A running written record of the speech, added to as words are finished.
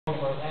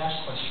of our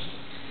last question.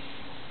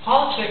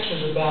 Politics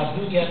is about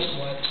who gets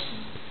what,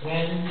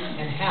 when,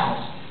 and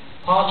how.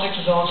 Politics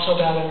is also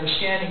about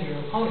understanding your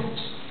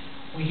opponents.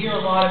 We hear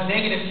a lot of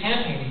negative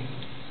campaigning.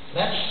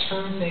 Let's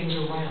turn things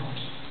around.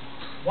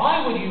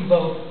 Why would you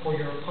vote for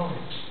your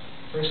opponents?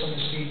 First on the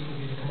speak will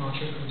be the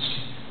Camacho Cruz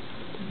team.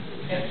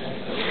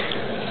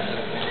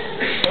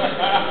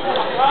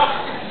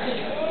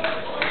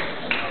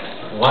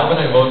 Why would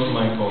I vote for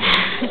my opponent?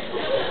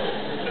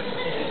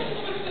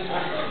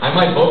 I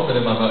might vote for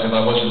them if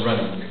I wasn't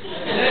running.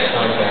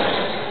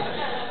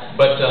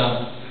 But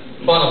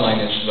bottom line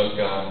is, look,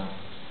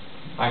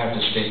 I have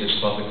to state this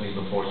publicly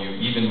before you,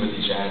 even with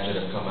these ads that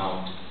have come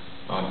out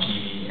on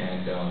TV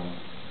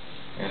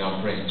and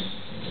on print.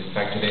 In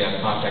fact, today I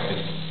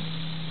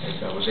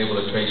was able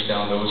to trace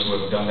down those who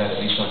have done that, at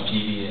least on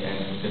TV,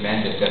 and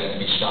demanded that it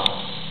be stopped.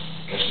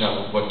 That's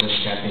not what this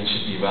campaign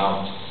should be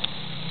about.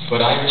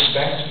 But I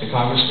respect the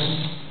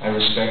congressman. I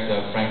respect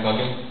Frank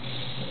Aguon.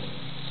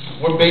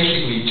 We're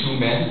basically two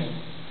men,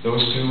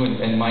 those two,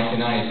 and Mike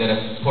and I, that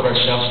have put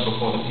ourselves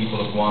before the people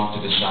of Guam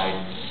to decide.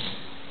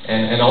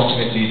 And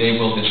ultimately, they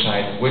will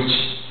decide which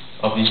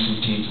of these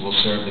two teams will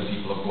serve the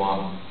people of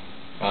Guam.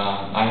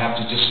 I have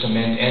to just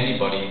commend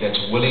anybody that's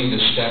willing to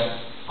step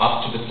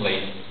up to the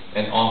plate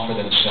and offer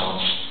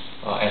themselves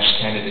as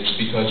candidates,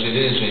 because it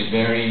is a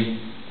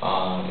very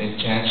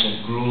intense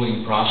and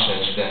grueling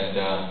process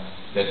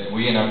that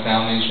we and our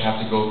families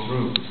have to go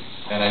through.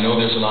 And I know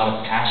there's a lot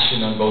of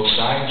passion on both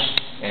sides,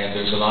 and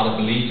there's a lot of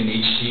belief in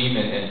each team,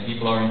 and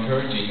people are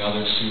encouraging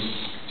others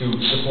to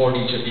support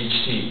each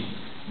team.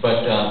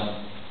 But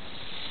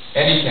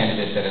any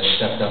candidate that has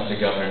stepped up to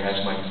governor has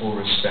my full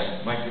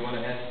respect. Mike, do you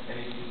want to add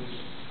anything to this?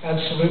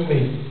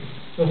 Absolutely.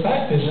 The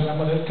fact is, and I'm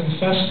going to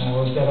confess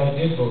now, is that I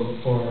did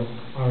vote for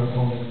our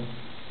opponent.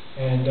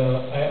 And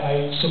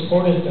I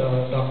supported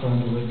Dr.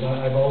 Underwood.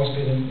 I've always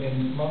been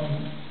in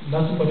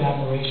nothing but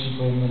admiration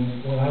for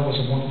him when I was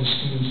one of the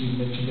students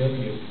even at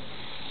GW.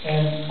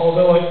 And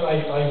although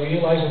I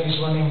realize that he's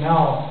running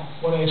now,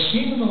 what I've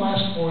seen in the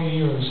last 4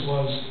 years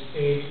was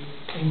a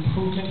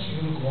improvement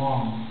here to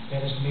Guam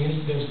that has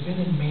there's been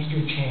a major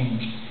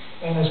change.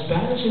 And as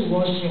bad as it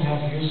was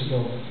 3.5 years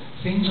ago,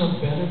 things are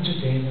better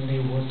today than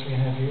they were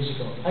 3.5 years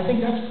ago. I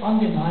think that's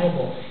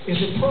undeniable. Is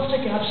it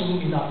perfect?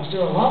 Absolutely not. Is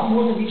there a lot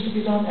more that needs to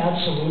be done?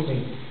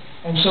 Absolutely.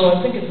 And so I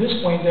think at this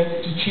point that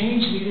to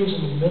change leaders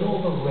in the middle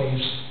of a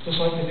race,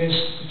 just like it is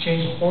to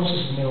change horses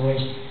in the middle of a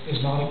race, is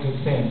not a good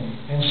thing.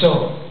 And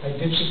so I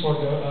did support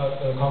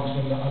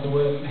Congressman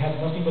Underwood and have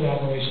nothing but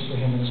admiration for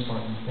him and his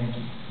partner. Thank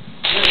you.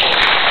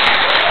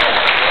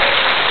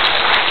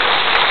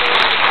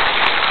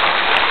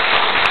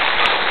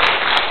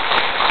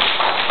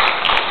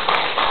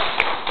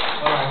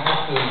 Well, I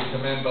have to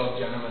commend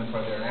both gentlemen for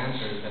their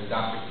answers, and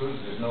Dr. Cruz,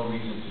 there's no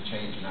reason to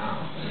change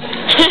now.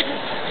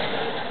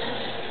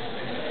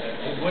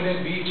 It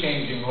wouldn't be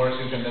changing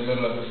horses in the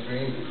middle of the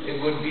stream.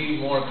 It would be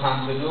more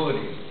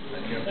continuity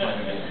on your point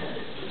of view.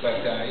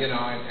 But, you know,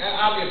 and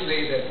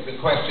obviously the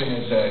question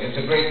is it's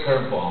a great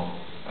curveball.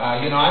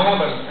 You know, I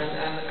have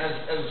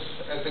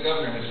as the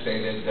governor has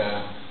stated,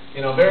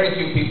 you know, very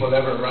few people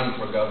ever run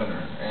for governor.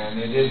 And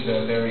it is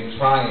a very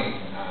trying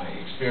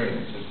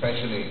experience,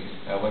 especially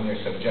when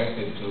you're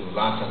subjected to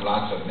lots and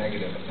lots of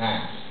negative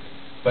attacks.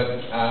 But,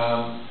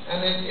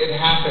 and it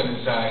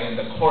happens in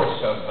the course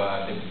of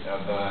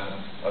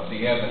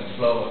the ebb and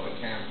flow of a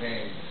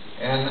campaign.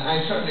 And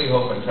I certainly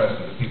hope and trust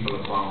that the people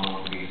of Guam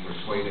won't be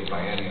persuaded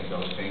by any of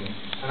those things.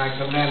 And I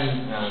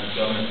commend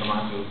Governor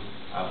Camacho's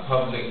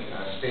public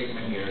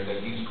statement here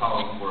that he's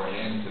calling for an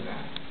end to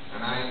that.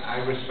 And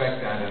I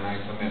respect that and I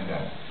commend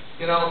that.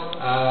 You know,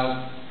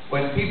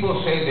 when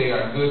people say they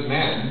are good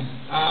men,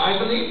 I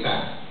believe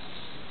that.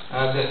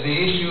 The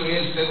issue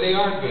is that they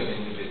are good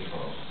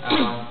individuals.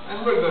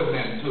 And we're good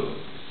men too.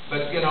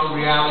 But, you know,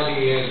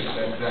 reality is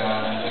that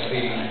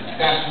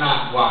that's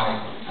not why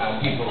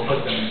people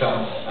put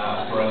themselves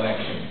for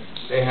election.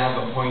 They have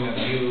a point of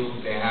view,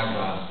 they have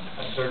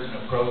a certain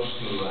approach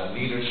to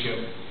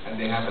leadership, and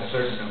they have a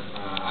certain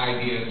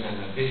ideas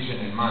and a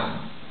vision in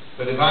mind.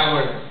 But if I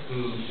were to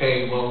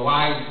say, well,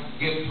 why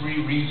give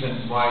 3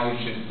 reasons why you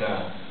should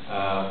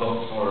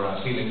vote for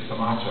Felix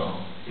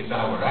Camacho, if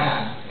I were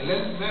asked, and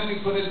let me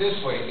put it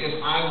this way,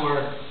 if I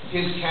were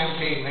his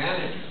campaign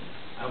manager,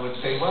 I would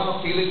say,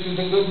 well, Felix is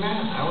a good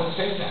man. I would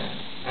say that.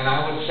 And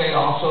I would say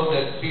also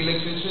that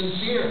Felix is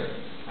sincere.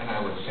 And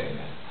I would say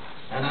that.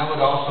 And I would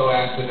also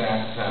add to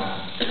that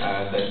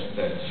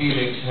that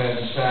Felix has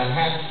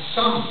had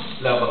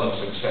some level of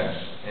success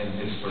in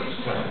his first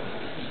term.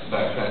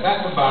 But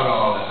that's about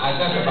all.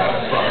 That's about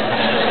as far as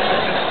I know.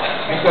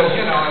 Because,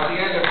 you know, at the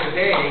end of the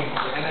day,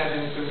 and as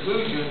in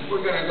conclusion,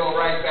 we're going to go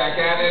right back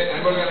at it,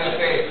 and we're going to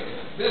say,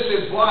 this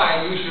is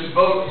why you should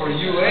vote for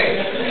UA.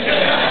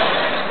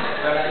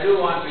 But I do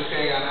want to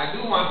say, and I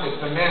do want to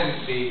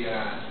commend the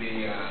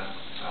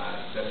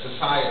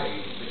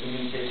society, the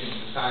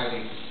Communication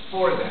Society,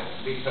 for that,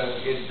 because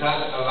it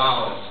does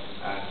allow us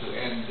to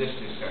end this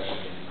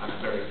discussion on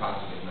a very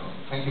positive note.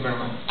 Thank you very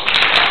much.